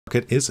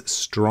market is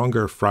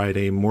stronger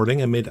Friday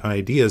morning amid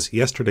ideas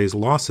yesterday's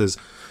losses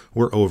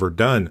were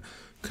overdone.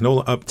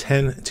 Canola up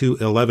 $10 to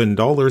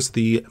 $11.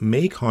 The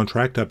May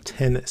contract up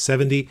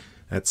 $10.70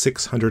 at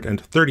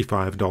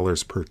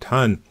 $635 per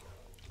ton.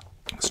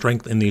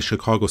 Strength in the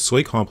Chicago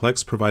soy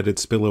complex provided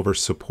spillover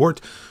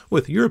support,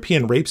 with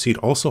European rapeseed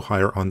also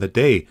higher on the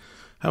day.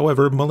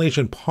 However,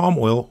 Malaysian palm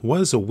oil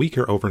was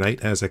weaker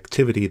overnight as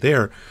activity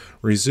there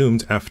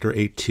resumed after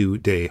a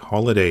 2-day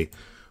holiday.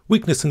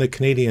 Weakness in the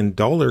Canadian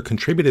dollar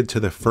contributed to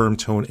the firm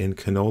tone in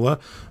canola,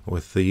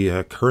 with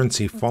the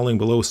currency falling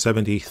below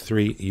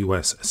 73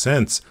 US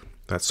cents.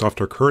 That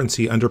softer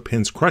currency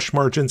underpins crush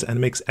margins and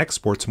makes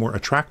exports more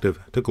attractive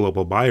to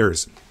global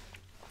buyers.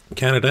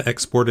 Canada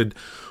exported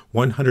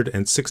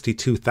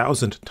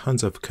 162,000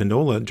 tons of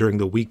canola during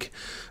the week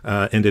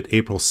ended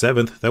April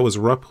 7th. That was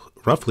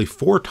roughly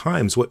 4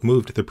 times what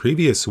moved the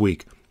previous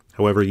week.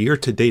 However,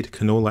 year-to-date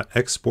canola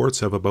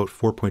exports of about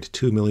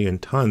 4.2 million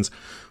tons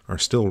are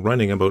still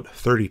running about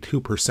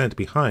 32%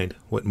 behind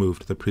what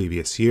moved the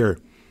previous year.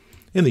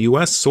 In the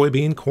U.S.,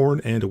 soybean, corn,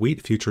 and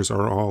wheat futures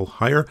are all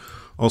higher,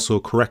 also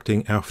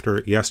correcting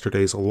after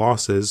yesterday's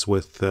losses,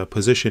 with the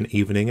position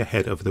evening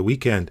ahead of the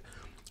weekend.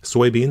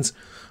 Soybeans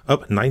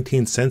up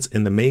 19 cents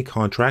in the May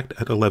contract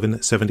at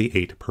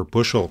 $11.78 per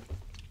bushel.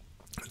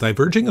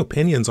 Diverging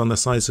opinions on the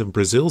size of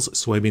Brazil's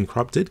soybean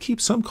crop did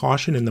keep some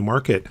caution in the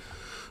market,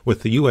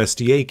 with the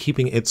USDA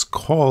keeping its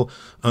call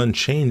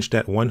unchanged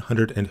at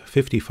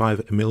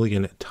 155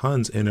 million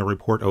tons in a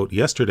report out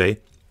yesterday,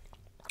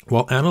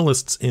 while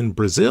analysts in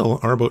Brazil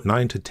are about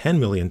 9 to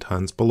 10 million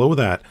tons below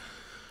that.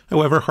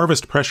 However,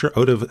 harvest pressure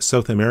out of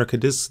South America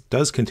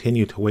does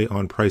continue to weigh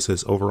on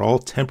prices overall,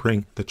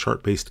 tempering the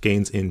chart-based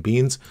gains in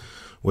beans,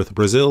 with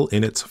Brazil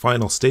in its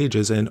final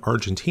stages and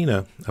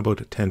Argentina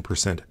about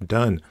 10%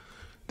 done.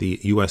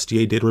 The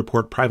USDA did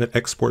report private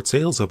export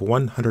sales of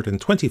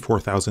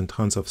 124,000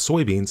 tons of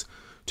soybeans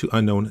to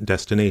unknown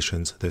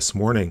destinations this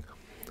morning.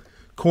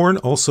 Corn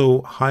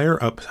also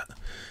higher, up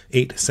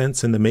 8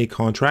 cents in the May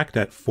contract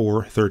at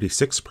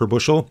 $4.36 per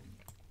bushel.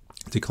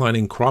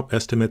 Declining crop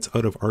estimates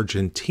out of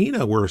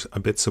Argentina were a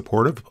bit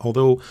supportive,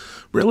 although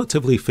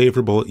relatively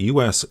favorable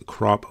U.S.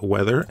 crop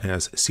weather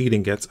as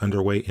seeding gets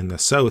underway in the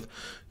south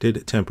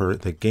did temper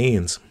the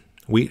gains.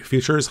 Wheat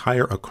futures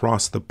higher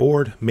across the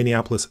board.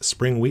 Minneapolis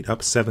spring wheat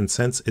up 7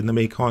 cents in the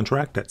May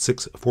contract at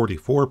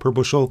 $6.44 per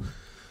bushel.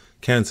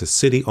 Kansas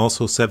City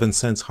also 7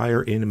 cents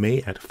higher in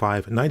May at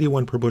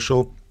 $5.91 per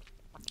bushel.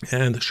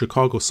 And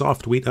Chicago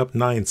soft wheat up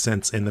 9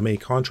 cents in the May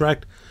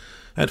contract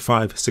at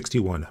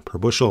 $5.61 per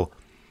bushel.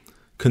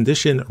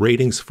 Condition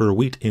ratings for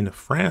wheat in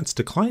France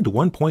declined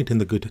 1 point in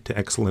the good to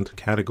excellent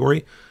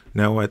category,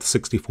 now at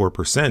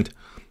 64%.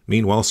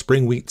 Meanwhile,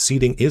 spring wheat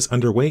seeding is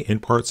underway in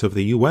parts of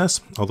the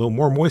U.S., although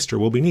more moisture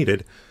will be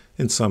needed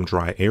in some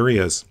dry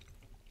areas.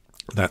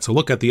 That's a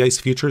look at the ICE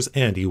futures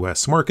and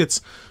U.S.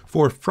 markets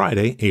for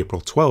Friday,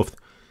 April 12th.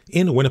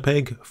 In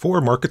Winnipeg,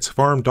 for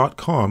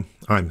MarketsFarm.com,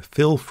 I'm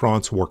Phil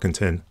Franz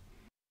Workington.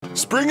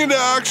 Spring into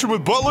action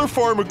with Butler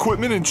Farm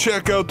Equipment and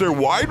check out their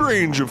wide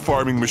range of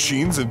farming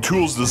machines and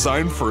tools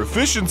designed for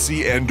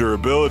efficiency and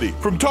durability.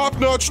 From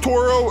top-notch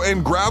Toro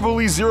and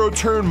gravelly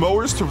zero-turn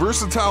mowers to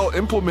versatile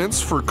implements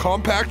for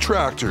compact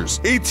tractors,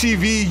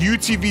 ATV,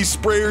 UTV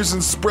sprayers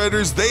and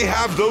spreaders, they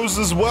have those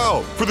as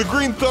well. For the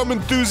green thumb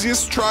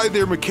enthusiasts, try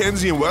their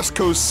Mackenzie and West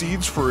Coast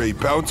seeds for a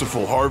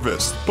bountiful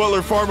harvest.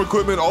 Butler Farm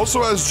Equipment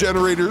also has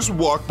generators,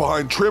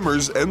 walk-behind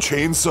trimmers, and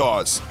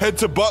chainsaws. Head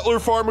to Butler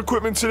Farm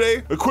Equipment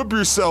today. Equip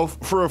yourself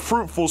for a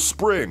fruitful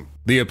spring.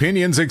 The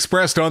opinions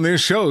expressed on this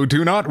show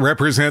do not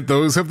represent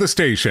those of the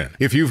station.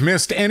 If you've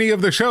missed any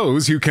of the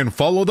shows, you can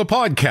follow the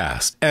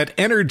podcast at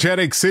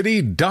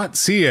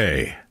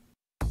Energeticcity.ca.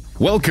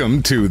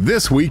 Welcome to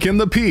This Week in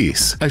the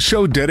Peace, a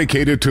show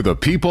dedicated to the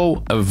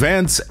people,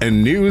 events,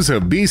 and news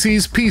of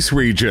BC's Peace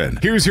region.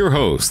 Here's your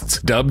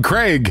hosts, Dub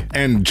Craig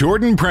and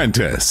Jordan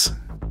Prentice.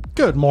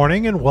 Good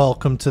morning and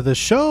welcome to the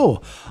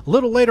show. A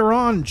little later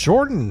on,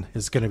 Jordan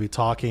is going to be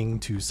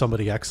talking to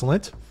somebody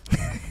excellent.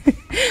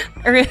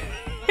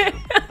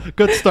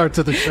 Good start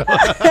to the show.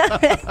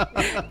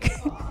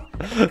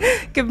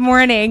 Good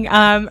morning.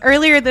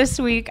 Earlier this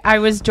week, I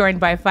was joined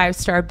by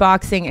Fivestar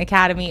Boxing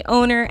Academy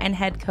owner and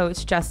head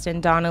coach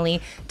Justin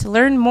Donally to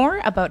learn more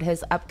about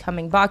his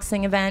upcoming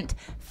boxing event,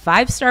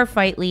 Fivestar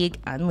Fight League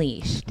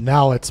Unleashed.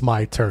 Now it's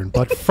my turn.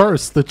 But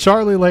first, the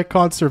Charlie Lake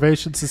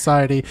Conservation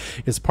Society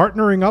is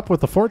partnering up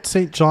with the Fort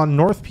St. John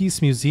North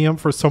Peace Museum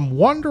for some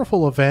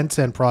wonderful events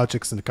and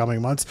projects in the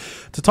coming months.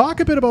 To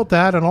talk a bit about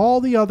that and all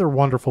the other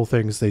wonderful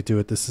things they do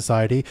at the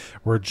Society,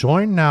 we're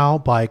joined now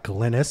by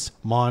Glynnis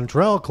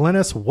Maundrell.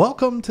 Glynnis,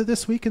 welcome to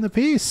This Week in the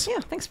Peace. Yeah,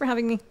 thanks for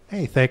having me.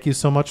 Hey, thank you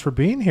so much for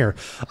being here.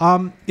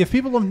 If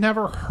people have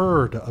never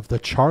heard of the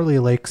Charlie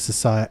Lake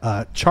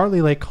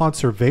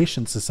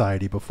Conservation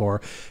Society before,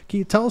 can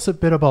you tell us a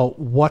bit about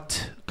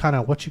what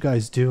you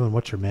guys do and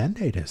what your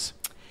mandate is?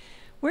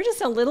 We're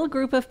just a little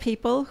group of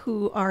people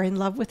who are in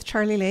love with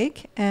Charlie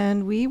Lake,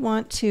 and we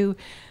want to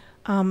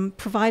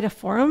provide a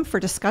forum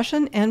for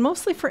discussion and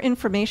mostly for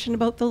information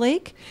about the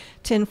lake,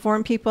 to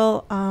inform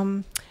people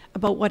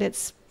about what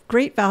its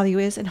great value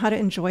is and how to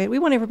enjoy it. We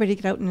want everybody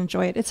to get out and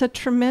enjoy it. It's a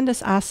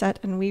tremendous asset,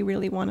 and we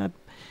really want to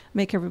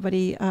make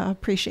everybody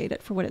appreciate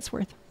it for what it's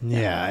worth.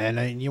 Yeah,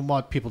 and you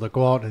want people to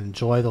go out and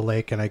enjoy the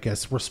lake, and I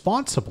guess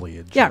responsibly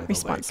enjoy the lake.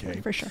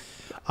 Responsibly, for sure.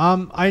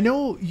 I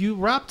know you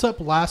wrapped up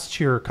last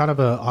year kind of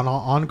an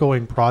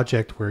ongoing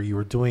project where you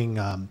were doing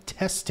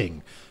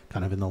testing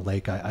kind of in the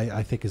lake,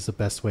 I think is the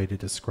best way to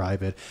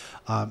describe it.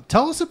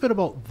 Tell us a bit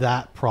about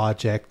that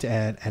project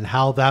and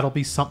how that'll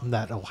be something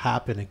that'll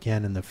happen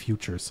again in the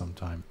future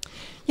sometime.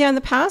 Yeah, in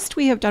the past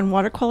we have done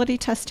water quality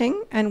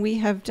testing, and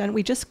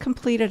we just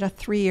completed a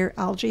 3-year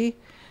algae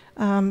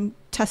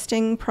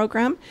testing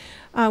program.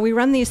 We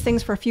run these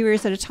things for a few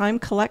years at a time,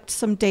 collect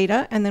some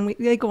data, and then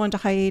they go into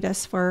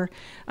hiatus for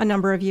a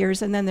number of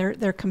years, and then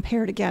they're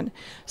compared again.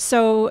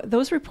 So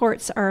those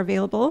reports are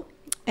available.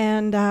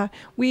 And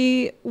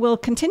we will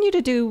continue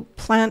to do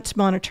plant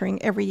monitoring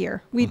every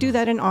year. We do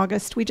that in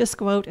August. We just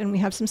go out and we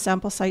have some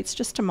sample sites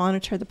just to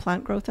monitor the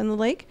plant growth in the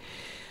lake.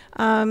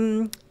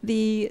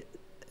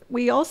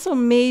 We also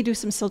may do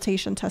some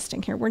siltation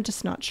testing here. We're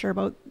just not sure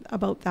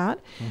about that.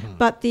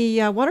 But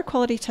the water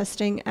quality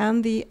testing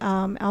and the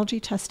algae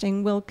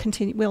testing will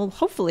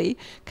hopefully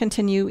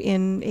continue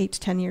in 8 to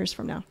 10 years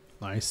from now.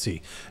 I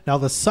see. Now,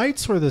 the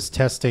sites where this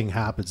testing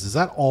happens, is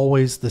that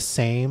always the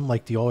same?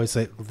 Like, do you always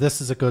say,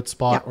 this is a good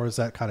spot, or does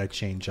that kind of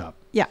change up?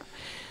 Yeah.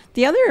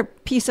 The other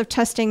piece of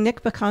testing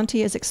Nick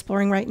Bacanti is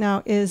exploring right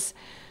now is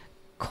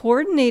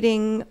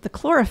coordinating the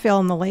chlorophyll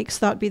in the lake,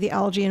 so that would be the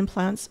algae and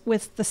plants,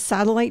 with the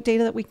satellite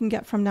data that we can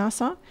get from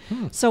NASA.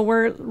 So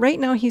right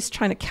now he's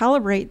trying to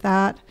calibrate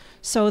that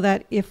so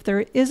that if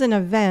there is an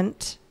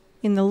event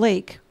in the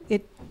lake,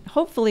 it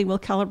hopefully will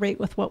calibrate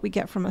with what we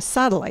get from a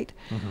satellite.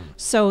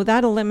 So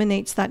that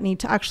eliminates that need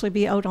to actually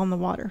be out on the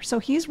water. So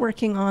he's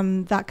working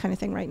on that kind of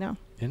thing right now.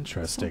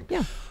 Interesting.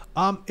 So,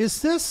 yeah.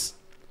 Is this,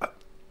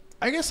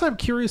 I guess I'm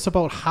curious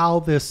about how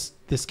this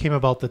came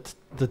about,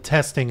 the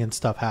testing and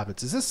stuff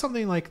happens. Is this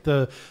something like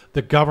the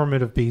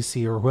government of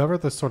BC or whoever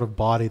the sort of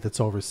body that's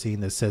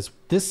overseeing this says,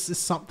 this is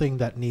something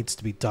that needs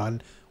to be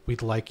done,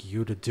 we'd like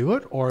you to do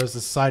it? Or is the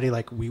society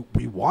like, we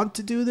want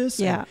to do this?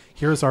 Yeah. And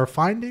here's our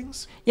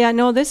findings? Yeah,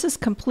 no, this is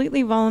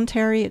completely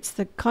voluntary. It's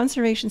the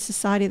Conservation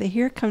Society.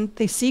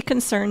 They see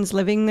concerns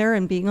living there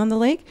and being on the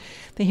lake.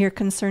 They hear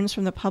concerns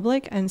from the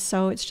public. And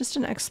so it's just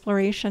an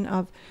exploration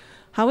of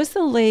how is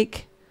the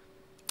lake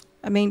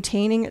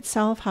maintaining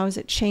itself? How is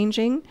it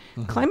changing?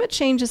 Climate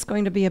change is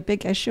going to be a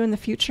big issue in the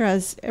future,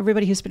 as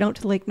everybody who's been out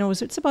to the lake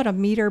knows. It's about a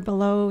meter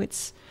below.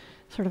 It's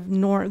sort of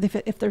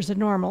if there's a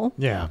normal.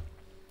 Yeah.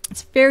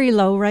 It's very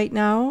low right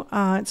now.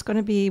 It's going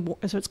to be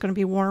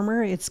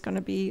warmer. It's going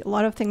to be, a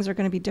lot of things are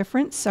going to be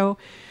different. So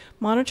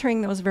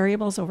monitoring those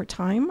variables over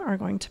time are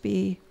going to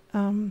be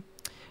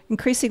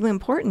increasingly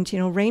important. You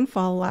know,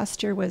 rainfall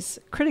last year was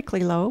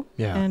critically low,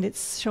 and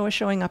it's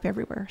showing up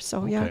everywhere.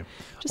 So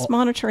just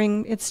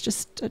monitoring. It's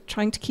just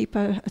trying to keep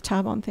a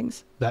tab on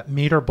things. That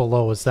meter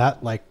below, is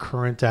that like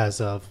current as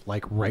of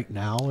like right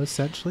now,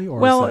 essentially?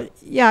 Or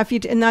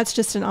and that's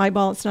just an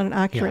eyeball. It's not an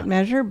accurate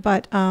measure.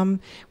 But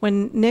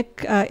when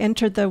Nick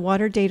entered the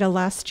water data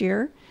last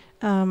year,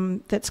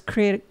 that's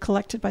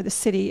collected by the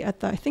city I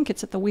think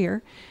it's at the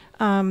Weir,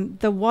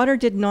 the water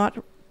did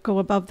not go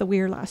above the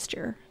Weir last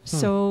year.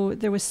 So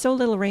there was so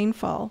little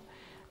rainfall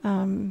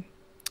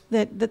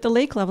that the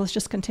lake levels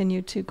just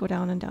continued to go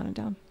down and down and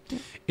down. Yeah.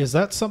 Is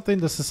that something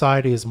the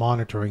society is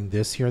monitoring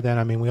this year then?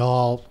 I mean, we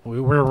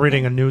were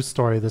reading a news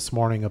story this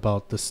morning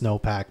about the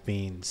snowpack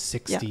being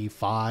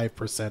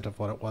 65% of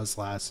what it was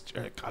last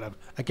year. Kind of,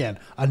 again,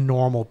 a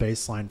normal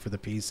baseline for the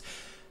piece.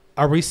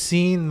 Are we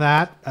seeing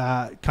that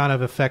kind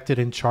of affected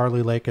in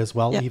Charlie Lake as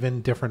well,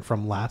 even different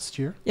from last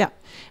year? Yeah.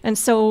 And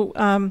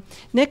so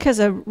Nick has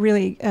a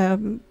really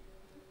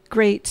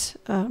great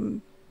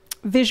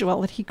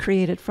visual that he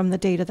created from the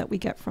data that we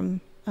get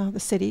from the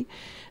city.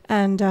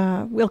 And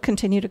we'll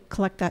continue to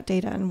collect that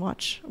data and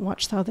watch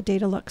how the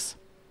data looks.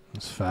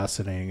 It's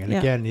fascinating. And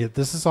again,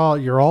 this is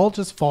you're all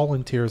just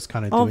volunteers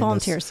kind of doing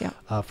volunteers, this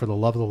for the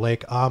love of the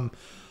lake.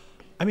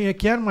 I mean,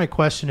 again, my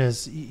question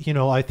is,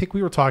 I think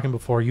we were talking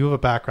before, you have a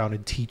background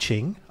in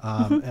teaching.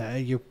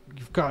 You've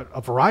got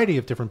a variety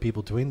of different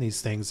people doing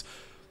these things.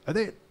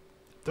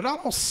 They're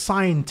not all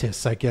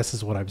scientists, I guess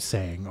is what I'm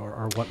saying,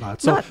 or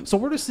whatnot. So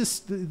where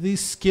does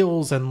these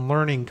skills and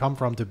learning come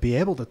from to be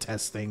able to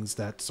test things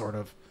that sort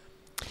of,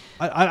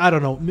 I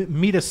don't know,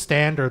 meet a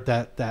standard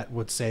that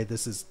would say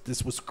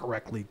this was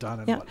correctly done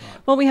and whatnot?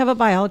 Well, we have a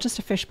biologist,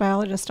 a fish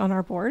biologist on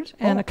our board,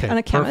 and a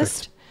chemist.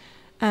 Perfect.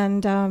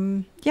 And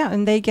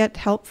and they get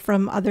help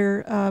from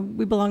other,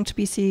 we belong to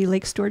BC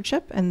Lake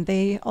Stewardship, and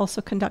they also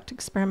conduct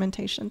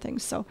experimentation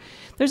things. So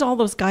there's all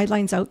those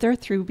guidelines out there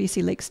through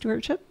BC Lake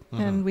Stewardship,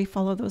 and we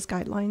follow those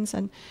guidelines.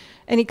 And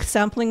any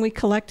sampling we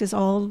collect is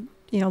all,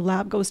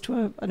 lab goes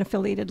to an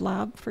affiliated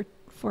lab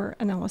for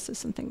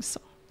analysis and things.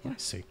 So I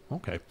see.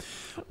 Okay.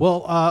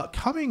 Well,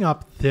 coming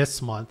up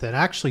this month, and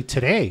actually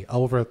today,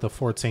 over at the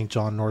Fort St.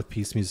 John North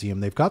Peace Museum,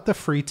 they've got the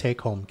free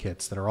take-home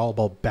kits that are all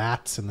about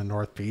bats in the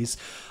North Peace.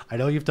 I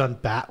know you've done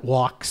bat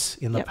walks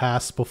in the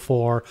past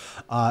before.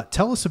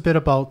 Tell us a bit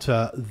about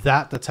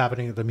that's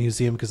happening at the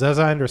museum, because as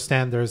I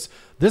understand,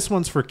 this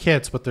one's for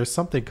kids, but there's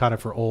something kind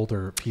of for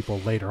older people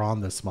later on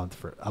this month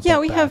for about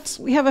bats.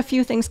 we have a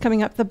few things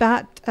coming up. The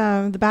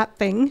bat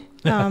thing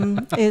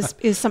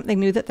is something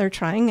new that they're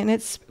trying,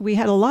 and we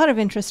had a lot of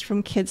interest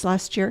from kids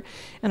last year,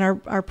 and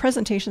our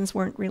presentations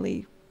weren't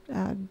really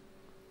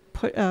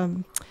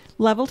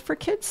leveled for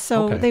kids,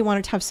 so they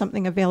wanted to have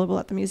something available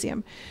at the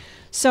museum.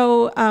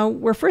 So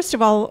we're first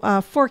of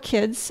all for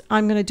kids.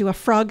 I'm going to do a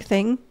frog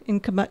thing in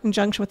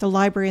conjunction with the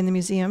library and the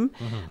museum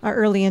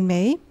early in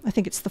May. I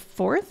think it's the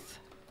 4th.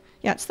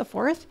 Yeah, it's the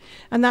 4th,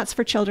 and that's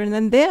for children.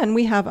 And then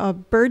we have a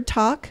bird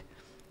talk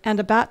and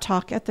a bat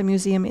talk at the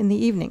museum in the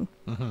evening.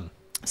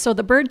 So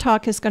the bird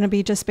talk is going to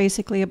be just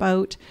basically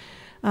about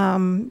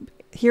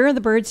here are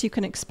the birds you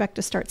can expect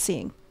to start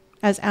seeing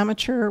as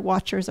amateur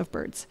watchers of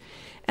birds.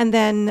 And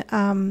then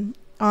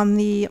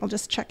I'll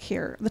just check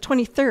here, the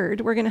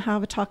 23rd, we're going to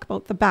have a talk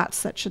about the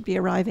bats that should be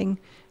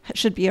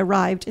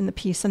arrived in the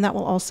piece, and that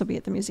will also be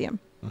at the museum.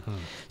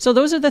 So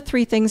those are the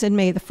 3 things in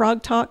May: the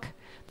frog talk,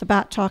 the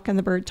bat talk, and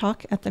the bird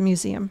talk at the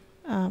museum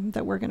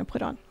that we're going to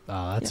put on.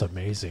 That's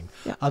amazing.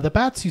 Yeah. The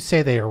bats, you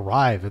say they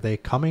arrive. Are they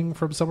coming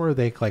from somewhere? Or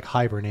they like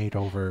hibernate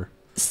over?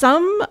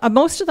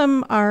 Most of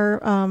them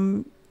are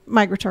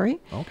migratory.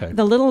 Okay.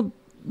 The little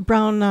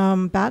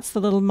brown bats,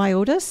 the little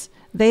myotis,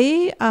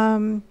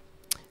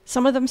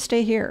 some of them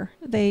stay here.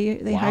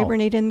 They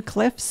hibernate in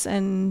cliffs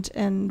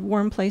and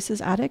warm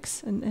places,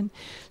 attics, and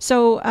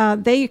so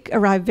they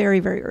arrive very,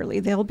 very early.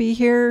 They'll be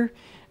here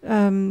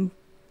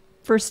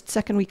first,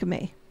 second week of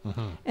May,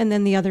 and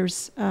then the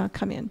others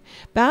come in.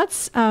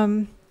 Bats,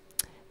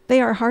 they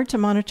are hard to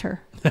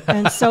monitor,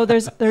 and so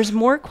there's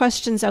more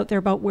questions out there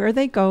about where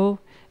they go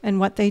and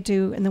what they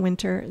do in the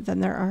winter than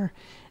there are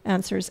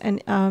answers.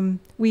 And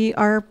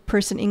our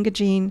person, Inga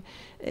Jean,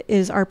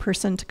 is our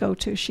person to go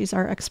to. She's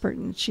our expert,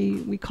 and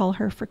we call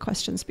her for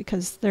questions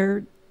because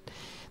they're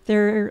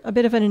a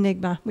bit of an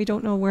enigma. We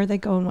don't know where they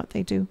go and what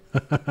they do.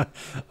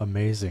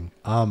 Amazing.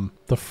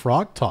 The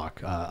frog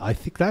talk, I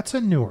think that's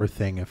a newer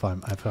thing, if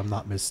I'm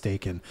not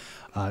mistaken.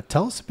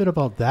 Tell us a bit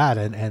about that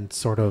and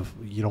sort of,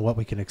 what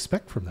we can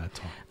expect from that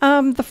talk.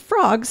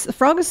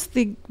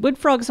 The wood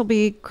frogs will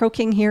be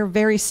croaking here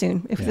very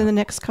soon, within the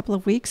next couple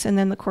of weeks, and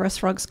then the chorus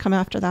frogs come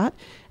after that,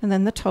 and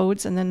then the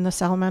toads, and then the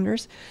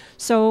salamanders.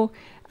 So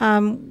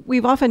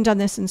we've often done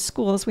this in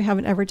schools. We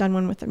haven't ever done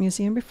one with the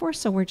museum before,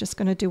 so we're just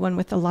going to do one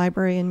with the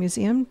library and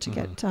museum to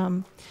get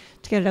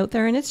it out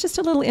there. And it's just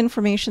a little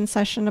information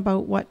session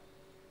about what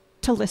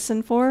to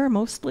listen for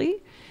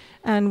mostly,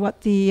 and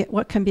what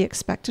can be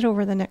expected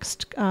over the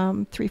next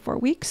 3-4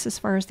 weeks as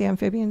far as the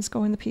amphibians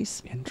go in the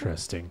piece.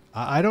 Interesting.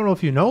 I don't know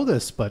if you know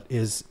this, but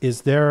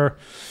is there,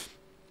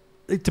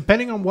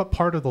 depending on what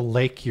part of the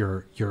lake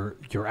you're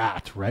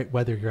at, right?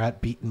 Whether you're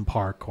at Beaton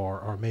Park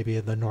or maybe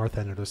in the north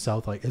end or the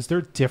south, like, is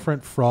there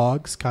different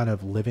frogs kind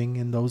of living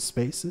in those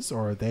spaces,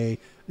 or are they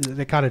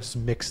kind of just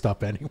mixed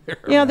up anywhere?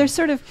 Yeah,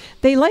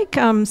 they like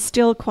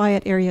still,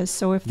 quiet areas.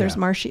 So if there's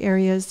marshy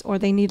areas, or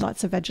they need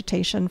lots of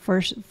vegetation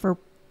for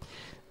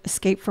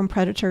escape from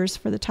predators,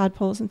 for the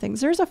tadpoles and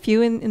things. There's a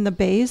few in the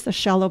bays, the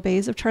shallow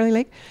bays of Charlie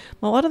Lake.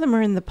 A lot of them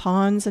are in the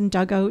ponds and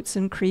dugouts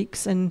and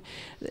creeks and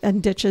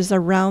ditches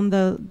around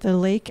the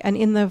lake and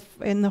in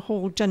the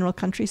whole general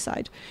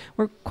countryside.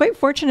 We're quite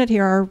fortunate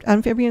here. Our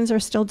amphibians are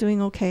still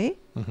doing okay.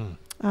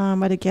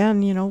 But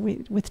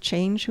again, with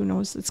change, who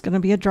knows? It's going to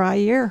be a dry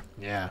year.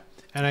 Yeah.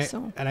 And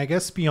I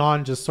guess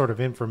beyond just sort of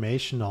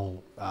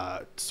informational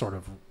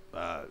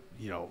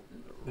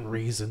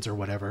reasons or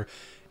whatever,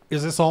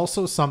 is this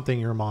also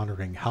something you're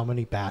monitoring? How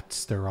many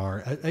bats there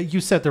are?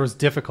 You said there was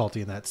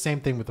difficulty in that.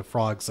 Same thing with the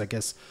frogs. I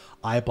guess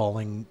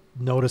eyeballing,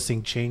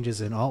 noticing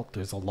changes in,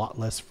 there's a lot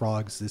less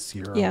frogs this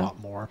year, a lot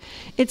more.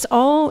 It's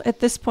all,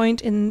 at this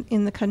point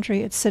in the country,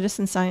 it's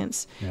citizen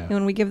science. Yeah.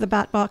 When we give the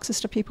bat boxes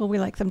to people, we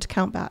like them to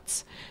count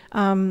bats.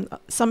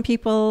 Some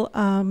people,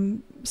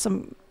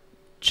 some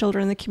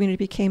children in the community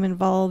became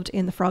involved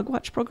in the Frog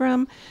Watch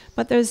program,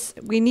 but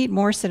we need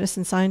more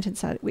citizen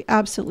scientists. We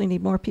absolutely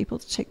need more people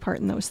to take part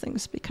in those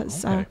things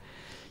because,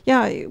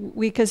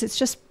 because it's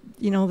just,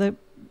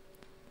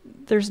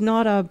 there's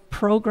not a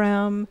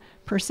program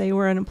per se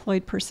or an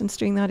employed person's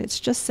doing that.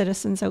 It's just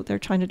citizens out there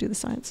trying to do the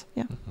science.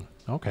 Yeah.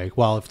 Okay.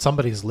 Well, if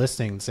somebody's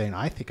listening and saying,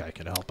 I think I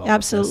could help out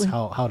absolutely. with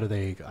this, how do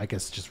they, I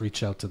guess, just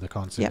reach out to the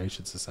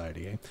Conservation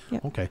Society? Eh?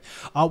 Yep. Okay.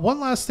 One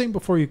last thing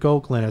before you go,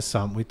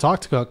 Glynnis. We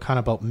talked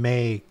about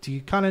May. Do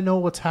you kind of know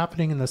what's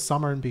happening in the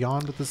summer and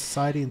beyond with the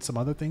Society and some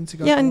other things you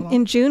got going on?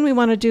 In June, we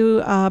want to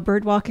do a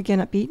bird walk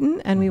again at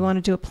Beaton, and we want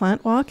to do a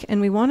plant walk,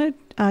 and we want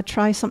to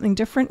try something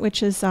different,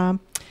 which is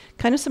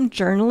kind of some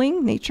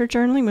journaling, nature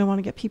journaling. We want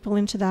to get people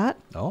into that.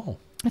 Oh.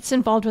 It's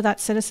involved with that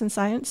citizen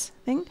science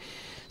thing.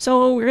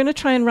 So we're going to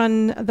try and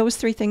run those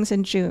 3 things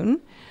in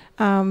June.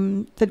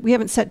 That we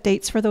haven't set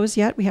dates for those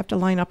yet. We have to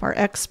line up our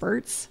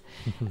experts.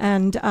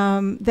 And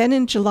then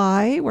in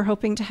July, we're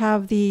hoping to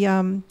have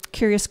the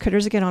Curious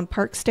Critters again on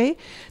Parks Day.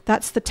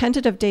 That's the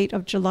tentative date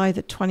of July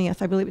the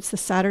 20th. I believe it's the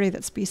Saturday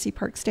that's BC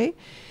Parks Day.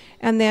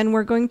 And then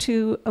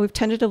we've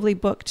tentatively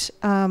booked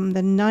the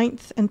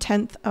 9th and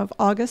 10th of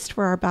August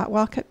for our Bat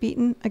Walk at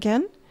Beaton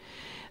again.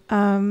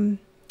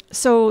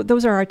 So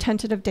those are our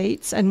tentative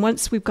dates. And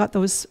once we've got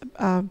those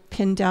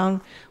pinned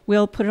down,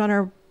 we'll put it on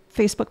our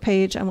Facebook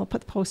page and we'll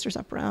put the posters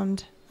up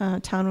around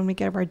town when we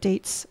get our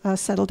dates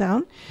settled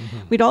down.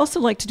 We'd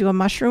also like to do a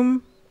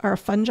mushroom or a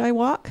fungi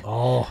walk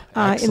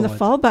in the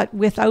fall, but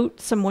without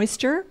some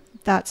moisture,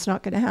 that's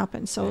not going to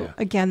happen. So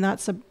again,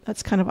 that's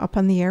kind of up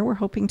on the air. We're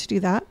hoping to do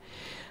that.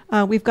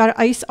 We've got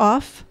Ice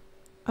Off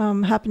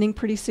happening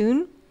pretty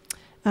soon.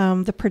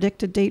 The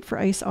predicted date for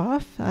Ice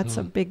Off, that's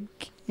a big,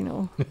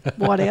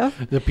 what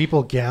if. Do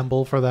people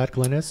gamble for that,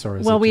 Glynnis?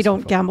 Or we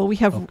don't gamble. We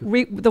have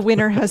the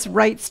winner has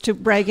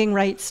bragging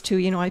rights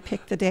to, I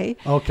pick the day.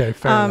 Okay,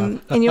 fair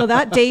enough. And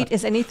that date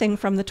is anything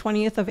from the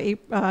 20th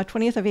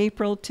of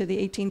April to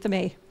the 18th of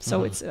May.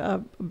 So it's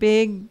a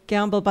big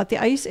gamble, but the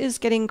ice is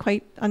getting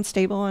quite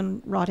unstable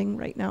and rotting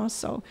right now.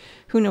 So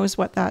who knows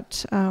what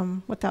that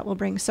will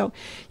bring. So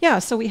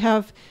so we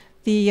have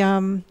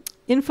the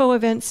info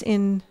events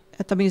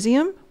at the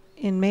museum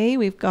in May.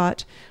 We've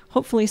got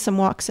hopefully some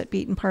walks at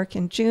Beaton Park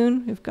in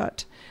June. We've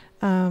got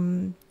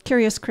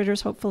Curious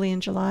Critters hopefully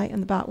in July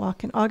and the Bat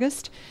Walk in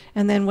August.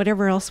 And then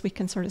whatever else we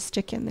can sort of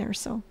stick in there.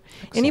 So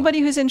anybody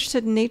who's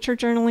interested in nature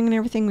journaling and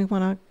everything, we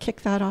want to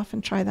kick that off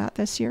and try that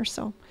this year.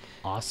 So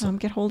awesome.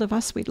 Get hold of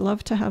us. We'd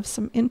love to have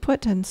some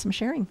input and some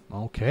sharing.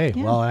 Okay.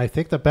 Yeah. Well, I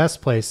think the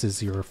best place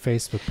is your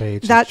Facebook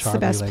page. That's the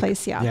best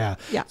place. Yeah.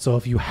 So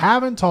if you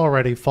haven't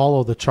already,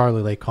 follow the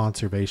Charlie Lake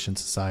Conservation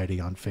Society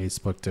on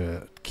Facebook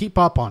to keep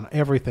up on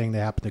everything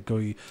that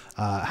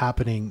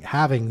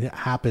having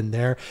happened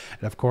there.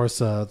 And of course,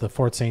 the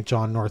Fort St.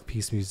 John North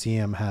Peace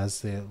Museum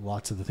has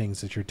lots of the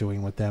things that you're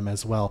doing with them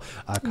as well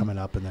coming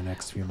up in the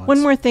next few months.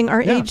 One more thing,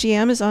 our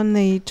AGM is on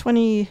the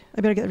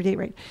I better get the date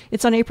right.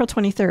 It's on April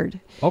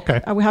 23rd.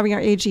 Okay. We're having our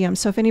AGM,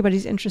 so if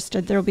anybody's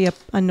interested, there'll be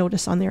a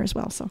notice on there as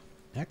well. So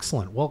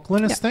excellent. Well,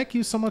 Glynnis, thank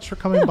you so much for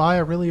coming by. I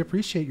really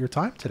appreciate your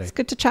time today. It's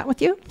good to chat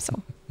with you.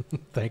 So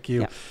thank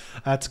you.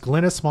 That's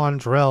Glynnis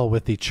Maundrell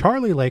with the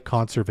Charlie Lake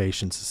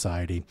Conservation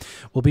Society.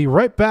 We'll be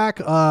right back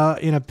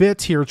in a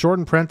bit here.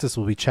 Jordan Prentice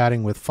will be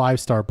chatting with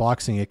Fivestar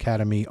Boxing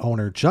Academy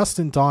owner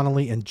Justin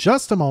Donally in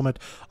just a moment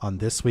on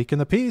This Week in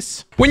the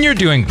Piece. When you're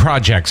doing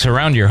projects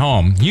around your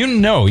home, you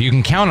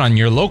can count on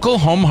your local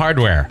home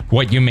hardware.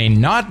 What you may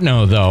not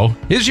know, though,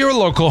 is your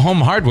local home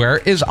hardware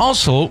is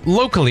also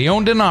locally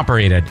owned and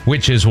operated,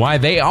 which is why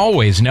they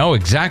always know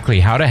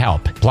exactly how to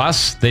help.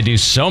 Plus, they do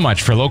so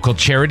much for local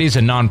charities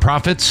and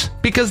nonprofits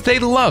because they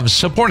love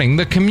supporting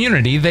the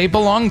community they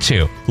belong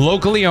to.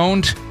 Locally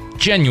owned,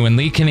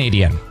 genuinely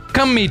Canadian.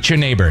 Come meet your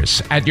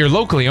neighbors at your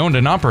locally owned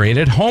and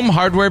operated Home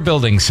Hardware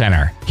Building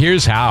Center.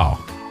 Here's how.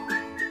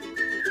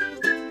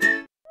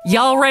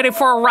 Y'all ready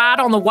for a ride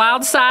on the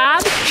wild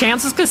side?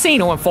 Chances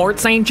Casino in Fort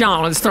St.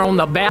 John is throwing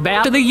the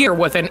bat of the year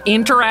with an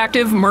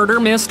interactive murder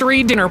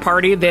mystery dinner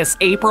party this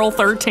April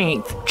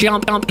 13th.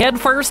 Jump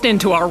headfirst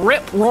into a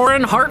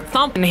rip-roaring,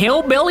 heart-thumping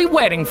hillbilly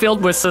wedding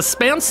filled with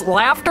suspense,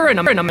 laughter, and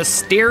a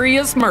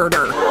mysterious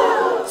murder.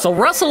 So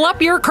rustle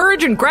up your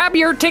courage and grab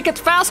your tickets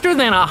faster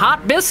than a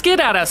hot biscuit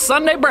at a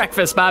Sunday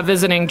breakfast by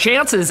visiting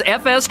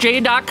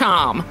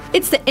chancesfsj.com.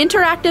 It's the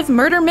interactive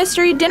murder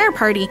mystery dinner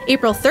party,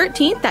 April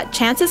 13th at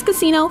Chances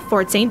Casino,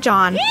 Fort St.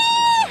 John.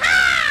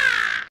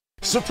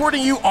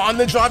 Supporting you on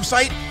the job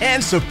site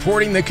and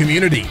supporting the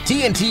community.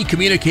 TNT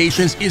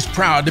Communications is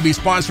proud to be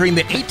sponsoring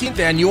the 18th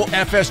annual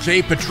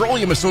FSJ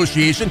Petroleum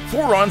Association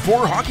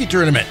 4-on-4 hockey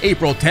tournament,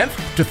 April 10th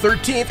to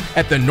 13th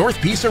at the North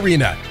Peace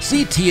Arena.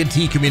 See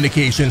TNT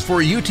Communications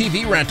for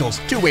UTV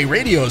rentals, two-way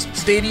radios,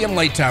 stadium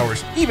light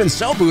towers, even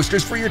cell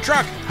boosters for your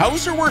truck,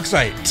 house or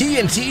worksite.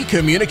 TNT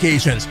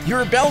Communications,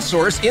 your bell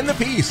source in the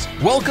Peace.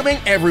 Welcoming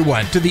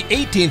everyone to the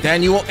 18th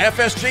annual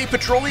FSJ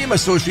Petroleum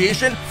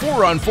Association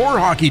 4-on-4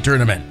 hockey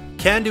tournament.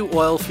 Can-Do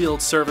Oilfield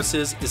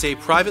Services is a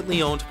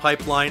privately owned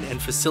pipeline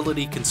and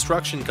facility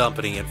construction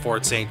company in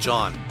Fort St.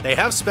 John. They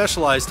have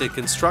specialized in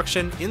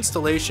construction,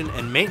 installation,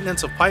 and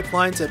maintenance of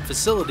pipelines and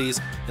facilities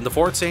in the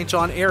Fort St.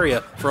 John area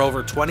for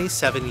over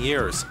 27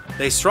 years.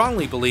 They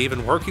strongly believe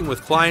in working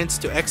with clients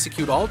to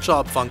execute all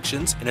job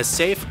functions in a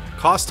safe,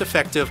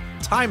 cost-effective,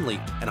 timely,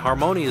 and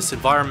harmonious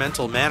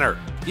environmental manner.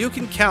 You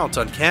can count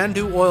on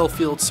Can-Do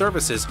Oilfield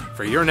Services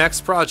for your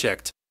next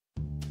project.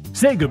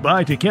 Say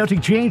goodbye to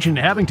counting change and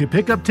having to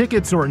pick up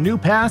tickets or a new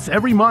pass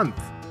every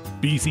month.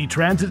 BC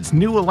Transit's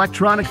new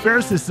electronic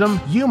fare system,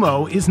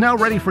 UMO, is now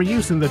ready for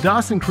use in the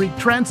Dawson Creek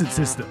Transit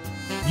System.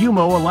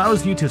 UMO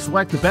allows you to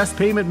select the best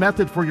payment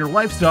method for your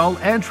lifestyle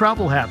and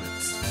travel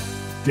habits.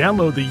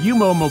 Download the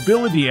UMO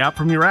mobility app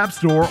from your app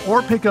store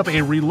or pick up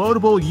a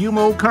reloadable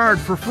UMO card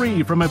for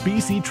free from a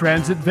BC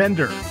Transit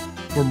vendor.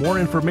 For more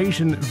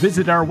information,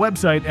 visit our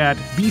website at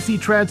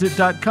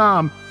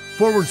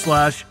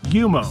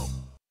bctransit.com/UMO.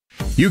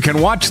 You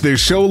can watch this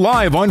show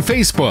live on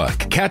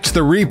Facebook, catch the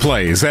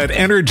replays at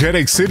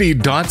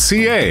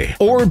Energeticcity.ca,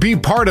 or be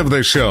part of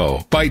the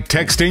show by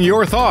texting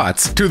your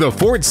thoughts to the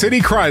Fort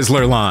City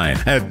Chrysler line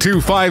at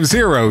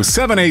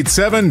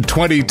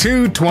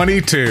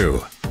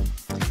 250-787-2222.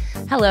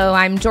 Hello,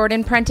 I'm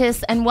Jordan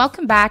Prentice, and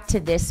welcome back to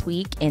This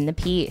Week in the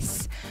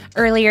Piece.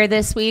 Earlier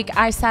this week,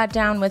 I sat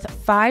down with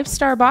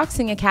Fivestar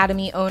Boxing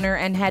Academy owner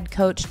and head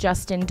coach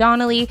Justin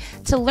Donally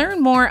to learn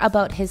more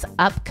about his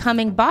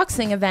upcoming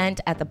boxing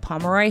event at the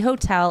Pomeroy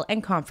Hotel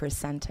and Conference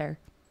Center.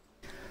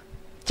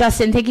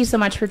 Justin, thank you so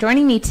much for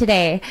joining me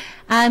today.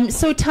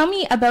 So tell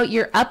me about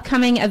your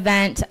upcoming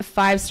event,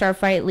 Fivestar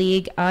Fight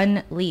League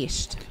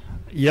Unleashed.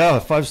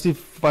 Yeah,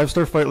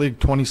 Fivestar Fight League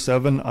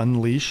 27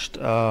 Unleashed.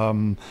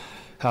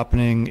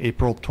 Happening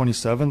April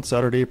 27th,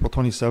 Saturday, April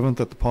 27th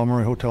at the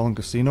Pomeroy Hotel and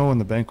Casino in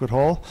the banquet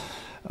hall.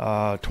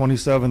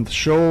 27th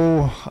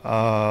show.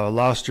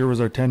 Last year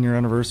was our 10-year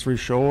anniversary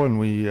show, and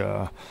we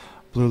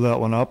blew that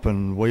one up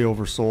and way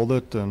oversold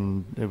it,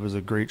 and it was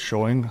a great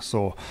showing.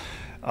 So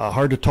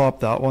hard to top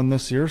that one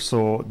this year.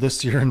 So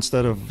this year,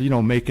 instead of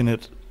making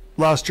it,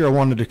 last year I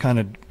wanted to kind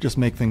of just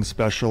make things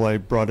special. I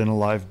brought in a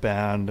live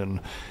band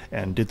and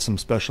did some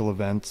special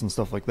events and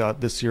stuff like that.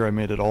 This year I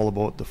made it all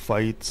about the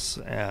fights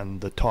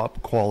and the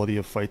top quality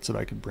of fights that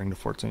I could bring to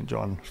Fort St.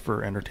 John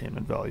for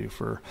entertainment value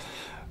for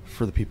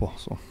the people.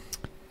 So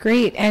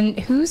great. And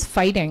who's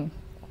fighting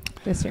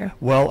this year?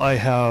 Well, I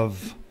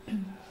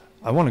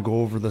want to go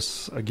over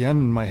this again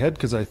in my head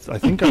because I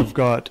think I've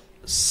got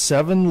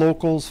 7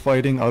 locals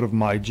fighting out of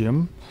my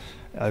gym.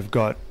 I've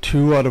got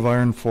 2 out of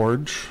Iron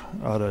Forge,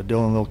 out of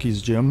Dylan Lilke's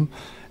gym,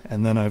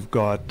 and then I've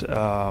got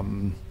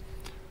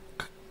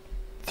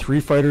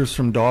 3 fighters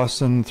from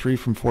Dawson, 3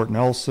 from Fort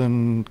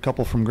Nelson, a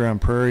couple from Grand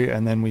Prairie,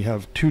 and then we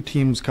have 2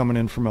 teams coming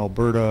in from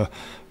Alberta,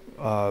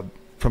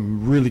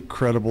 from really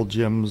credible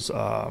gyms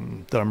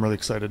that I'm really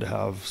excited to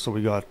have. So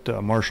we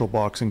got Marshall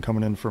Boxing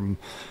coming in from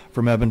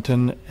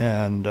Edmonton,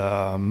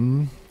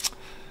 and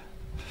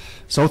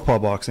Southpaw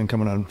Boxing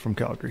coming on from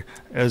Calgary,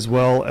 as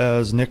well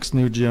as Nick's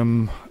new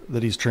gym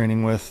that he's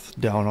training with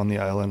down on the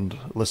island,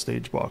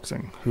 Lestage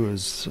Boxing, who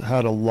has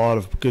had a lot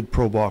of good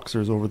pro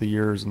boxers over the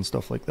years and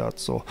stuff like that.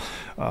 So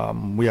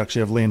we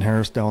actually have Lane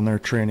Harris down there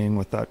training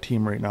with that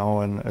team right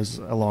now, and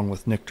along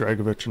with Nick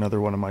Dragovich,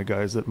 another one of my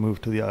guys that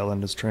moved to the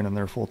island, is training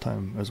there full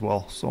time as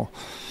well.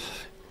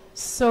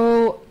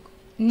 So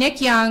Nick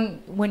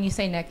Young, when you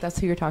say Nick, that's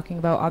who you're talking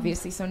about,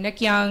 obviously. So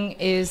Nick Young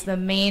is the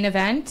main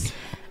event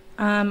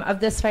of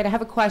this fight. I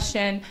have a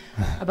question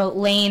about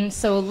Lane.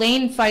 So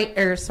Lane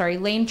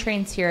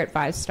trains here at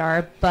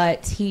Fivestar,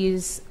 but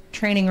he's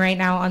training right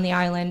now on the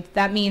island.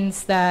 That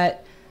means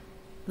that,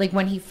 like,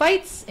 when he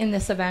fights in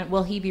this event,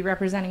 will he be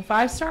representing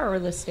Fivestar or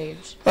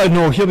Lestage?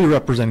 No, he'll be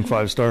representing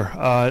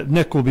Fivestar.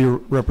 Nick will be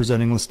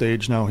representing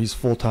Lestage now. He's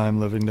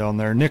full-time living down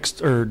there.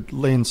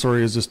 Lane,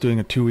 is just doing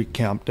a 2-week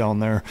camp down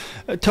there.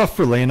 Tough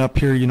for Lane up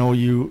here.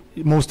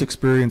 Most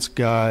experienced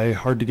guy,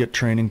 hard to get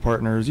training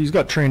partners. He's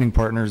got training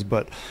partners,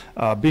 but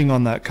being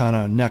on that kind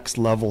of next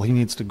level, he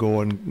needs to go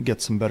and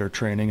get some better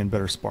training and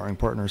better sparring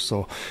partners.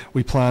 So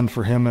we planned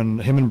for him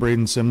and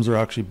Braden Sims are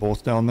actually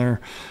both down there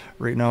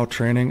right now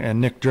training, and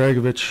Nick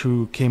Dragovich,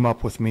 who came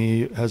up with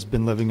me, has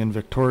been living in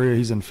Victoria.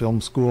 He's in film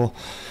school,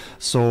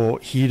 so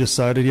he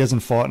decided, he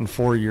hasn't fought in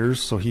 4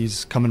 years, so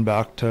he's coming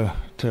back to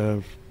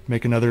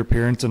make another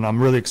appearance, and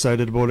I'm really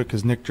excited about it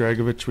because Nick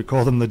Dragovich, we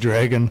called him the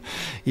Dragon.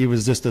 He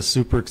was just a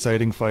super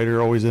exciting fighter,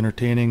 always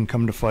entertaining,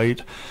 come to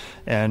fight.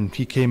 And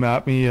he came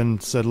at me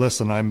and said,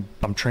 listen, I'm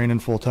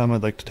training full time.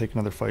 I'd like to take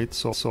another fight.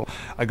 So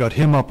I got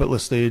him up at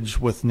Lestage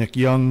with Nick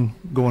Young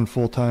going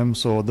full time.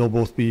 So they'll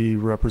both be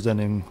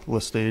representing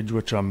Lestage,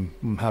 which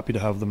I'm happy to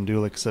have them do.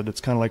 Like I said, it's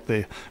kind of like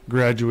they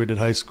graduated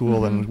high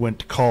school and went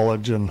to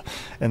college, and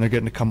they're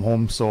getting to come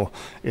home. So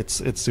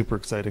it's super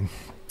exciting.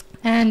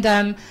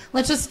 And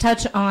let's just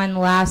touch on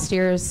last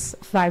year's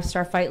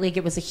Fivestar Fight League.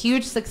 It was a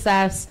huge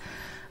success.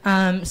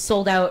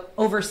 Sold out,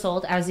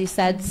 oversold, as you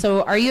said.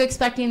 So are you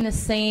expecting the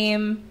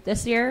same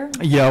this year?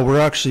 Yeah, we're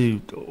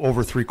actually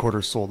over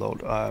 3/4 sold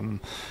out.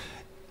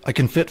 I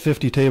can fit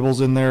 50 tables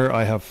in there.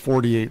 I have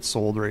 48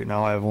 sold right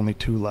now. I have only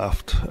 2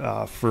 left.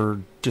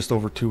 For just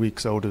over 2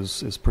 weeks out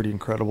is pretty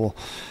incredible.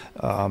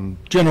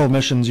 General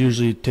admissions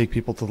usually take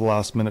people to the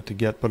last minute to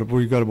get, but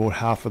we got about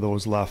half of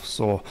those left.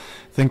 So I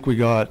think we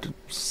got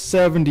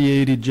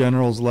 70-80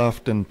 generals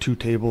left and 2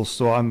 tables.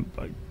 So I'm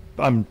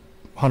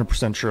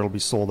 100% sure it'll be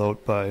sold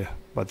out by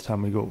the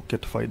time we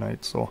get to fight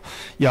night. So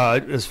yeah,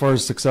 as far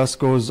as success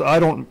goes, I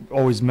don't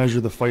always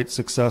measure the fight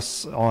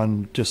success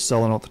on just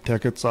selling out the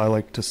tickets. I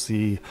like to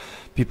see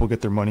people get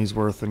their money's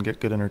worth and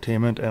get good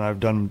entertainment, and I've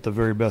done the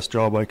very best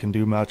job I can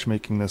do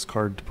matchmaking this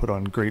card to put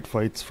on great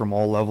fights from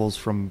all levels,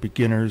 from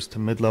beginners to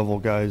mid-level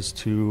guys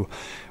to,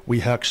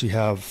 we actually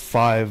have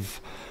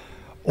 5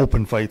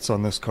 open fights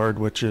on this card,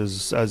 which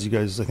is, as you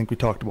guys, I think we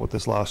talked about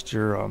this last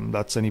year,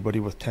 that's anybody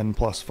with 10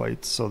 plus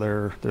fights. So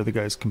they're the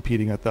guys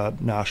competing at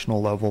that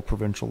national level,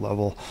 provincial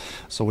level.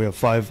 So we have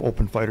 5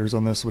 open fighters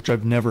on this, which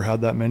I've never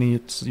had that many.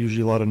 It's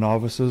usually a lot of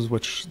novices,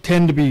 which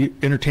tend to be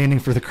entertaining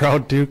for the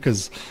crowd too,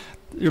 because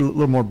you're a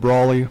little more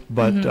brawly,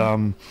 but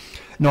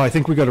no, I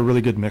think we got a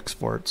really good mix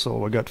for it.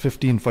 So I got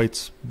 15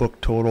 fights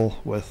booked total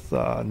with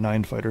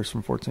 9 fighters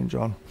from Fort St.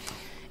 John.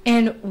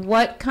 And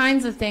what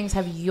kinds of things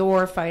have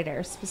your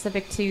fighters,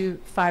 specific to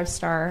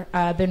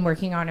Fivestar, been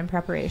working on in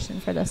preparation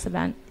for this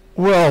event?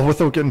 Well,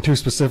 without getting too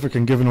specific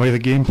and giving away the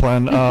game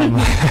plan,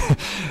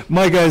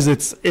 my guys,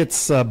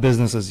 it's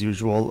business as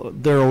usual.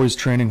 They're always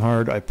training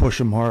hard. I push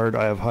them hard.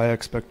 I have high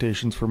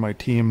expectations for my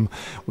team.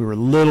 We were a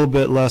little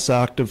bit less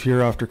active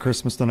here after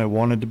Christmas than I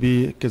wanted to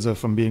be, because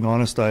if I'm being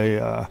honest,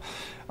 I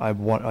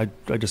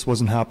just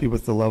wasn't happy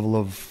with the level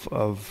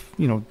of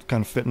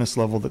kind of fitness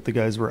level that the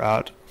guys were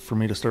at for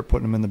me to start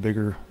putting them in the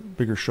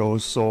bigger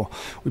shows. So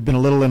we've been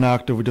a little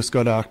inactive. We just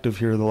got active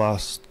here the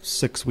last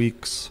 6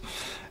 weeks,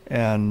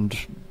 and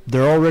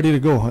they're all ready to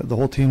go. The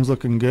whole team's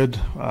looking good.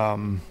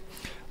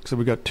 So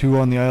we got 2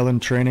 on the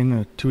island training,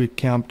 a 2-week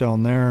camp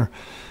down there.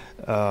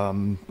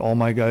 All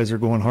my guys are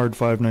going hard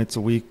 5 nights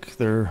a week.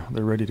 They're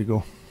ready to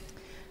go.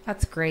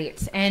 That's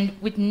great. And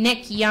with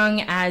Nick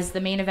Young as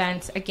the main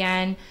event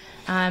again,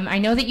 I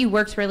know that you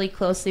worked really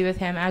closely with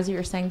him. As you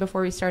were saying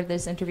before we started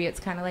this interview, it's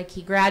kind of like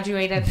he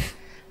graduated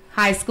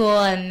high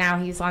school and now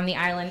he's on the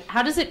island.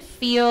 How does it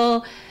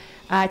feel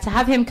to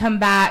have him come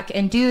back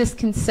and do this,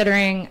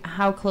 considering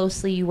how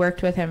closely you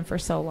worked with him for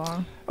so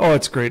long? Oh,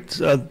 it's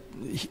great.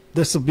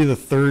 This will be the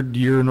 3rd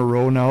year in a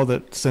row now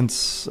that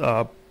since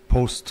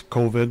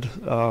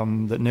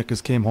post-COVID that Nick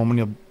has came home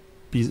and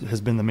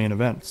has been the main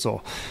event.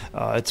 So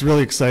it's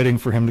really exciting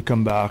for him to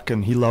come back,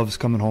 and he loves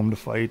coming home to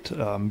fight.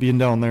 Being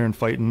down there and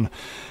fighting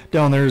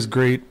down there is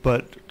great,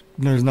 but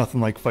there's nothing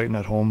like fighting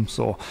at home.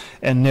 So,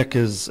 and Nick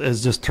has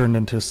just turned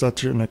into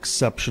such an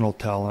exceptional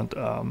talent.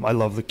 I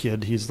love the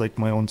kid. He's like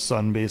my own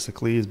son,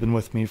 basically. He's been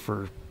with me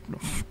for,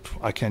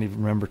 I can't even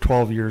remember,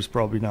 12 years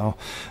probably now.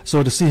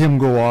 So to see him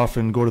go off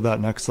and go to that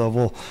next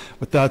level,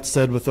 with that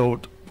said,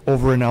 without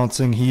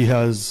over-announcing, he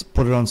has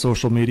put it on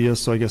social media,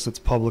 so I guess it's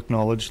public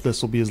knowledge.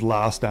 This will be his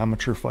last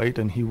amateur fight,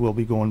 and he will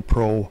be going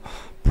pro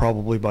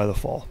probably by the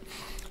fall.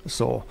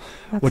 So,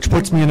 which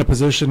puts me in a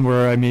position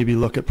where I maybe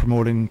look at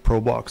promoting pro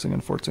boxing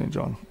in Fort St.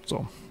 John.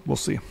 So we'll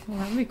see. Well,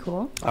 that'd be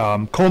cool.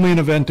 Co-main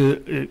event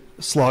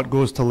slot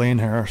goes to Lane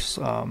Harris.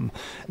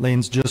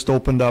 Lane's just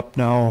opened up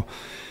now.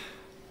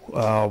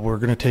 We're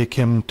going to take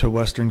him to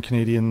Western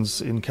Canadians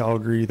in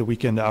Calgary the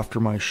weekend after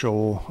my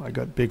show. I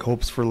got big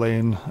hopes for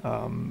Lane,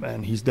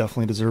 and he's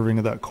definitely deserving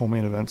of that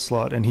co-main event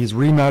slot. And he's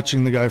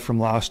rematching the guy from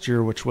last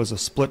year, which was a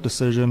split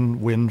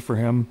decision win for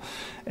him,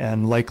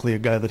 and likely a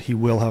guy that he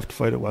will have to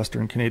fight at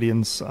Western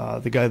Canadians.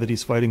 The guy that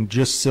he's fighting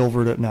just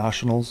silvered at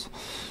Nationals,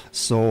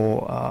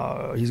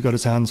 so he's got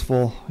his hands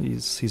full.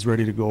 He's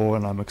ready to go,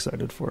 and I'm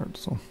excited for it.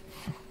 So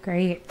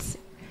great.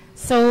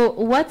 So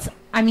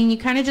you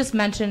kind of just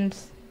mentioned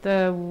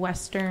the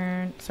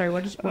Western, sorry,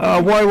 what is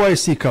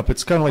YYC Cup.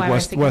 It's kind of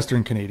like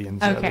Western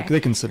Canadians. Okay. Yeah, they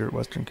consider it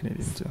Western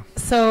Canadians too.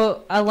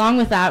 So along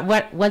with that,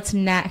 what's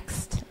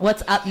next?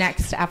 What's up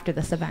next after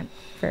this event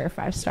for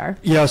Fivestar?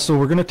 Yeah, so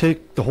we're going to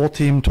take the whole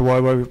team to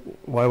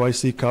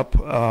YYC Cup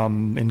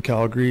in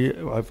Calgary.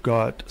 I've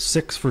got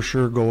 6 for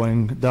sure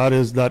going.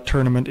 That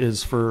tournament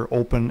is for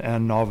open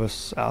and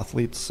novice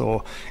athletes,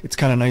 so it's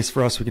kind of nice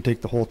for us. We can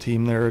take the whole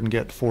team there and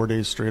get 4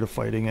 days straight of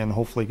fighting, and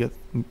hopefully get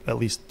at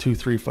least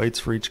 2-3 fights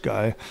for each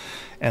guy.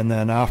 And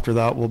then after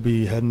that, we'll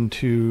be heading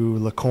to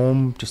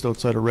Lacombe, just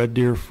outside of Red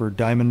Deer, for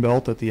Diamond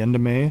Belt at the end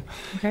of May.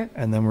 Okay.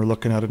 And then we're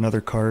looking at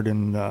another card,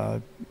 and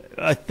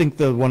I think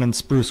the one in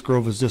Spruce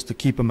Grove is just to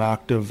keep them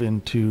active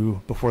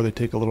before they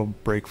take a little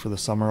break for the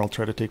summer. I'll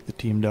try to take the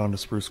team down to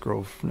Spruce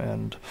Grove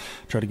and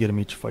try to get them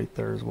each fight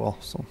there as well.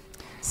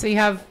 So you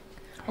have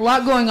a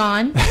lot going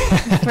on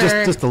for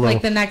just a little.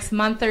 Like the next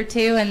month or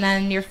two, and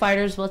then your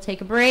fighters will take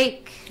a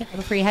break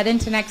before you head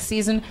into next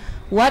season.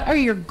 What are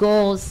your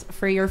goals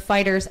for your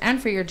fighters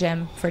and for your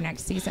gym for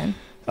next season?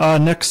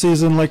 Next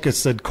season, like I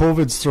said,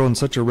 COVID's thrown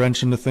such a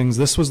wrench into things.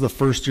 This was the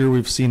first year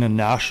we've seen a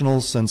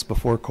nationals since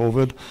before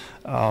COVID.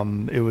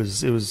 It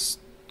was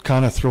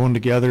kind of thrown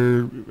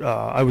together.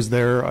 I was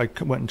there. I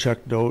went and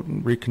checked out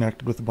and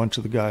reconnected with a bunch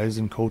of the guys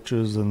and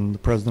coaches and the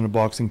president of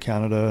Boxing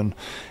Canada,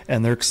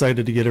 and they're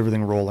excited to get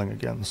everything rolling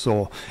again.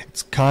 So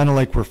it's kind of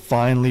like we're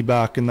finally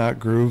back in that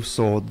groove.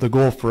 So the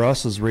goal for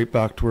us is right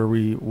back to where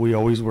we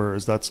always were,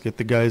 is that's get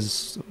the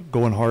guys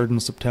going hard in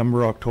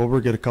September, October,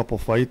 get a couple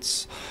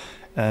fights,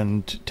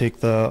 and take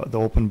the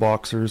open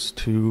boxers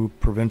to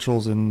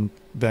provincials in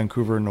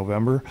Vancouver in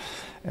November,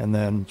 and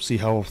then see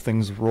how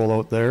things roll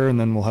out there. And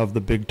then we'll have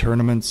the big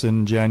tournaments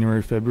in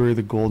January, February,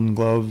 the Golden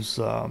Gloves,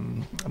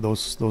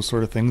 those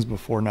sort of things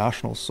before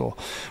nationals. So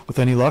with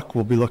any luck,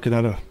 we'll be looking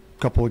at a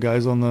couple of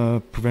guys on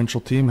the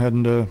provincial team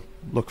heading to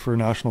look for a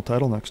national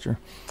title next year.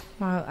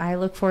 Well, I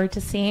look forward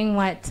to seeing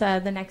what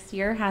the next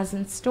year has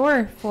in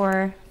store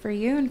for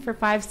you and for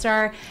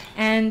Fivestar,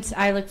 and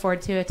I look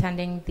forward to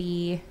attending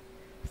the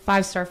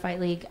Fivestar Fight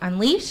League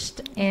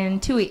Unleashed in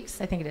 2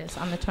 weeks. I think it is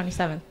on the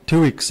 27th.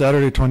 2 weeks,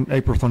 Saturday,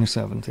 April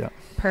 27th. Yeah.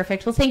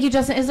 Perfect. Well, thank you,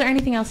 Justin. Is there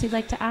anything else you'd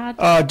like to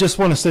add? Just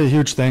want to say a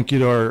huge thank you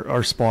to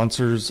our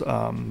sponsors.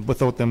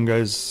 Without them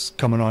guys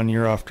coming on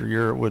year after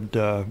year, it would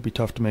be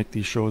tough to make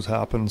these shows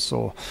happen.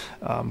 So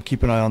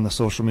keep an eye on the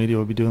social media.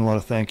 We'll be doing a lot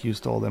of thank yous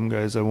to all them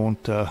guys. I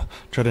won't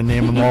try to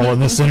name them all in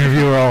this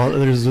interview.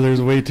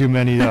 There's way too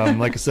many.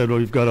 Like I said,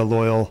 we've got a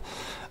loyal,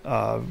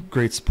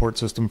 great support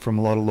system from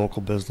a lot of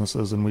local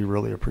businesses, and we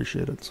really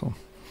appreciate it. So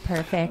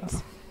perfect.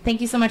 Thank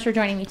you so much for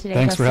joining me today.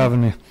 Thanks Justin. for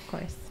having me. Of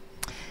course.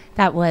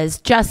 That was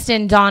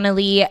Justin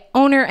Donally,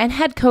 owner and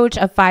head coach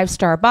of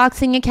Fivestar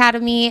Boxing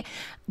Academy.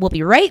 We'll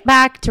be right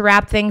back to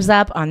wrap things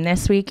up on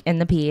This Week in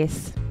the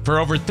Piece. For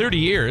over 30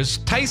 years,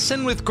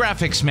 Tyson with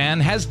Graphics Man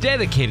has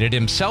dedicated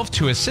himself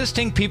to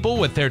assisting people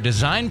with their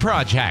design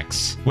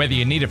projects. Whether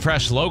you need a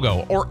fresh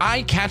logo or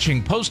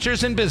eye-catching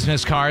posters and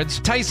business cards,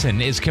 Tyson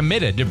is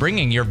committed to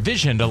bringing your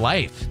vision to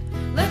life.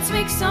 Let's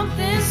make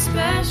something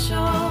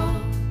special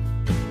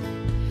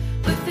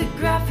with the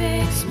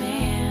Graphics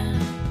Man.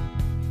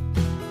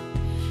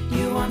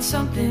 You want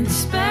something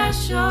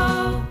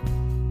special?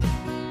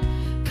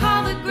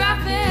 Call the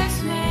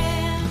Graphics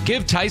Man.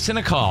 Give Tyson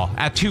a call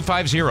at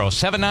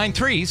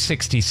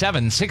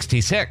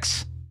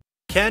 250-793-6766.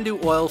 Can-Do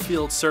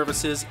Oilfield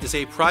Services is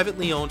a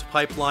privately owned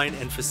pipeline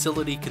and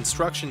facility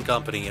construction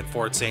company in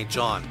Fort St.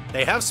 John.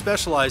 They have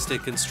specialized in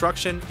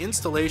construction,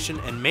 installation,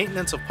 and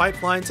maintenance of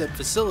pipelines and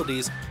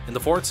facilities in the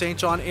Fort St.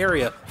 John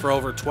area for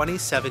over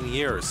 27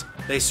 years.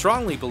 They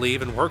strongly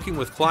believe in working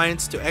with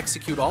clients to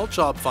execute all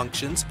job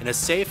functions in a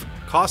safe,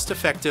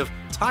 cost-effective,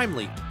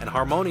 timely, and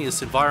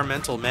harmonious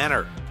environmental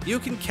manner. You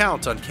can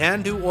count on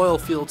Can-Do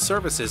Oilfield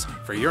Services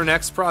for your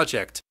next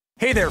project.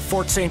 Hey there,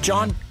 Fort St.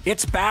 John.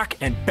 It's back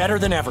and better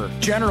than ever.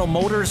 General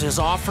Motors is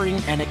offering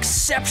an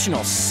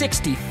exceptional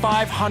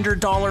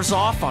 $6,500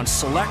 off on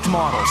select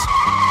models.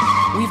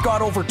 We've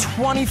got over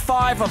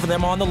 25 of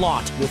them on the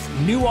lot, with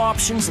new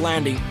options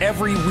landing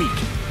every week.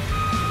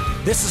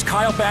 This is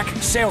Kyle Beck,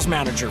 sales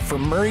manager for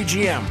Murray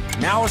GM.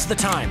 Now is the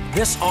time.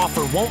 This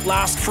offer won't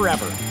last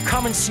forever.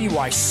 Come and see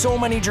why so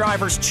many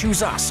drivers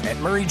choose us at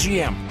Murray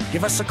GM.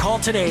 Give us a call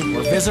today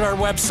or visit our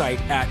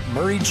website at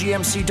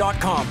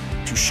murraygmc.com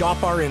to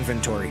shop our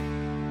inventory.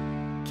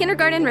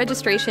 Kindergarten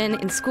registration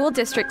in School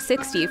District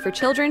 60 for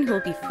children who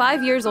will be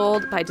 5 years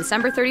old by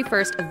December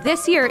 31st of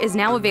this year is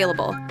now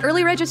available.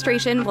 Early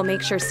registration will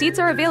make sure seats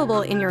are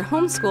available in your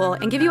home school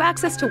and give you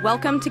access to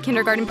Welcome to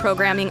Kindergarten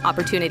programming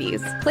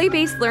opportunities.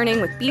 Play-based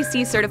learning with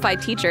BC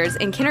certified teachers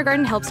in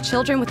kindergarten helps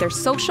children with their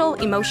social,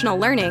 emotional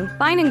learning,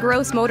 fine and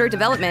gross motor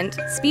development,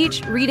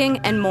 speech, reading,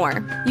 and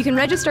more. You can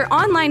register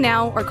online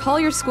now or call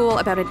your school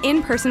about an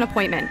in-person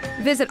appointment.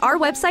 Visit our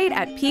website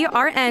at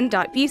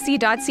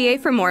prn.bc.ca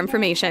for more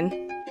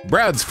information.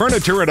 Brad's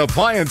Furniture and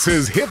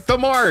Appliances Hit the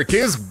Mark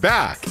is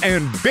back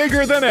and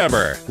bigger than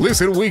ever.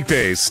 Listen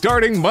weekdays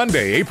starting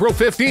Monday, April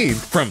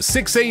 15th from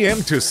 6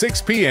 a.m. to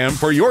 6 p.m.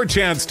 for your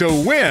chance to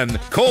win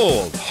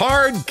cold,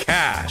 hard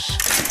cash.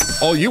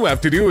 All you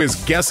have to do is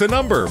guess a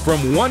number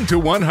from 1 to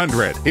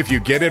 100. If you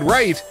get it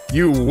right,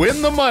 you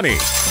win the money.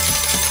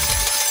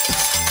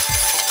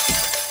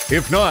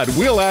 If not,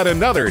 we'll add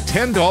another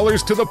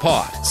 $10 to the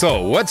pot.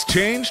 So what's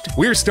changed?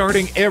 We're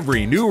starting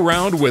every new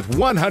round with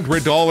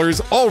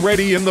 $100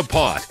 already in the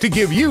pot to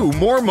give you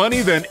more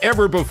money than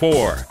ever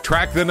before.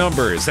 Track the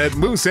numbers at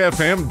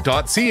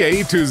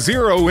moosefm.ca to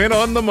zero in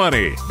on the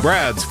money.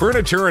 Brad's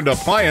Furniture and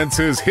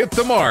Appliances Hit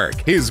the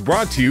Mark is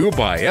brought to you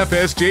by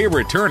FSJ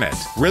Return It,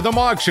 Rhythm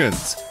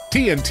Auctions,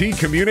 TNT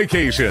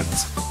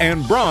Communications,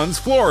 and Bronze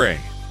Flooring.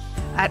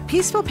 At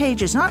Peaceful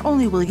Pages, not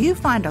only will you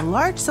find a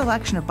large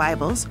selection of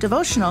Bibles,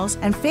 devotionals,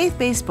 and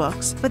faith-based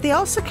books, but they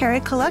also carry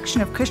a collection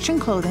of Christian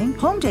clothing,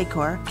 home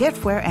decor,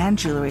 giftware, and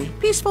jewelry.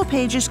 Peaceful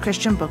Pages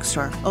Christian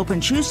Bookstore,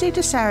 open Tuesday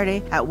to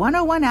Saturday at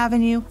 101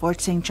 Avenue,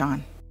 Fort St.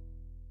 John.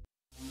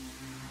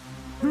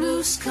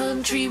 Moose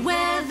Country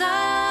weather.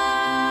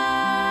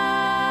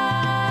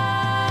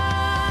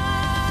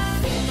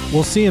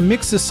 We'll see a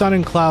mix of sun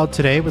and cloud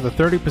today with a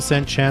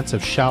 30% chance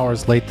of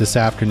showers late this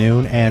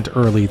afternoon and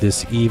early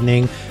this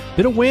evening.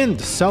 Bit of wind,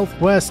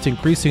 southwest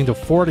increasing to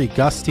 40,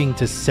 gusting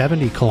to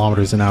 70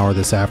 kilometers an hour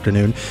this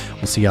afternoon.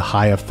 We'll see a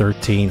high of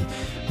 13.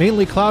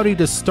 Mainly cloudy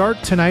to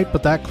start tonight,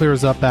 but that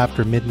clears up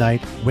after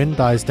midnight. Wind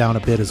dies down a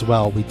bit as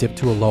well. We dip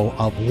to a low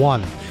of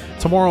 1.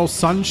 Tomorrow,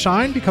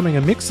 sunshine, becoming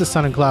a mix of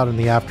sun and cloud in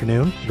the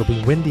afternoon. It'll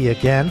be windy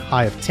again,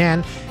 high of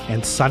 10,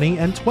 and sunny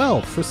and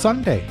 12 for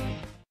Sunday.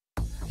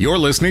 You're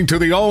listening to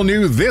the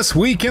all-new This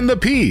Week in the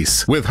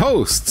Piece with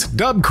hosts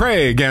Dub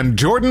Craig and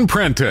Jordan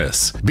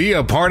Prentice. Be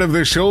a part of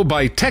the show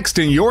by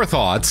texting your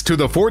thoughts to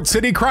the Fort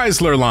City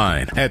Chrysler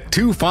line at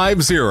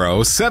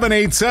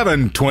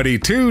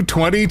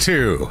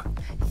 250-787-2222.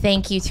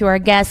 Thank you to our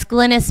guests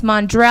Glynnis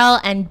Maundrell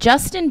and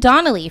Justin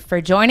Donally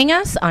for joining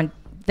us on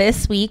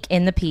This Week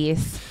in the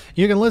Piece.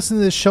 You can listen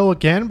to this show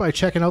again by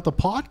checking out the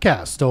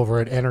podcast over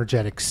at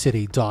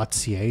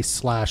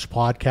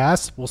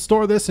Energeticcity.ca/podcast. We'll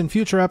store this in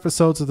future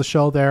episodes of the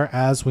show there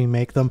as we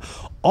make them.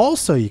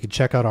 Also, you can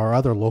check out our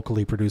other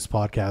locally produced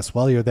podcasts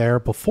while you're there,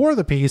 Before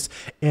the Peace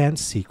and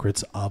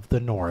Secrets of the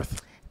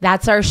North.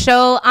 That's our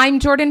show. I'm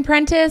Jordan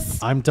Prentice.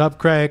 I'm Dub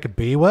Craig.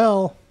 Be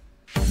well.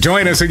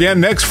 Join us again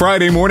next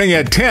Friday morning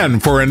at 10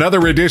 for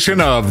another edition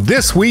of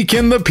This Week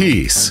in the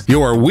Peace,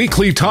 your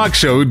weekly talk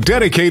show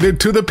dedicated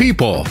to the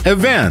people,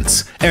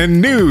 events, and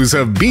news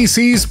of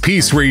BC's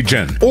Peace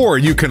region. Or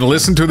you can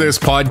listen to this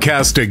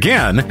podcast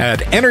again at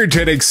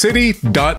Energeticcity.ca.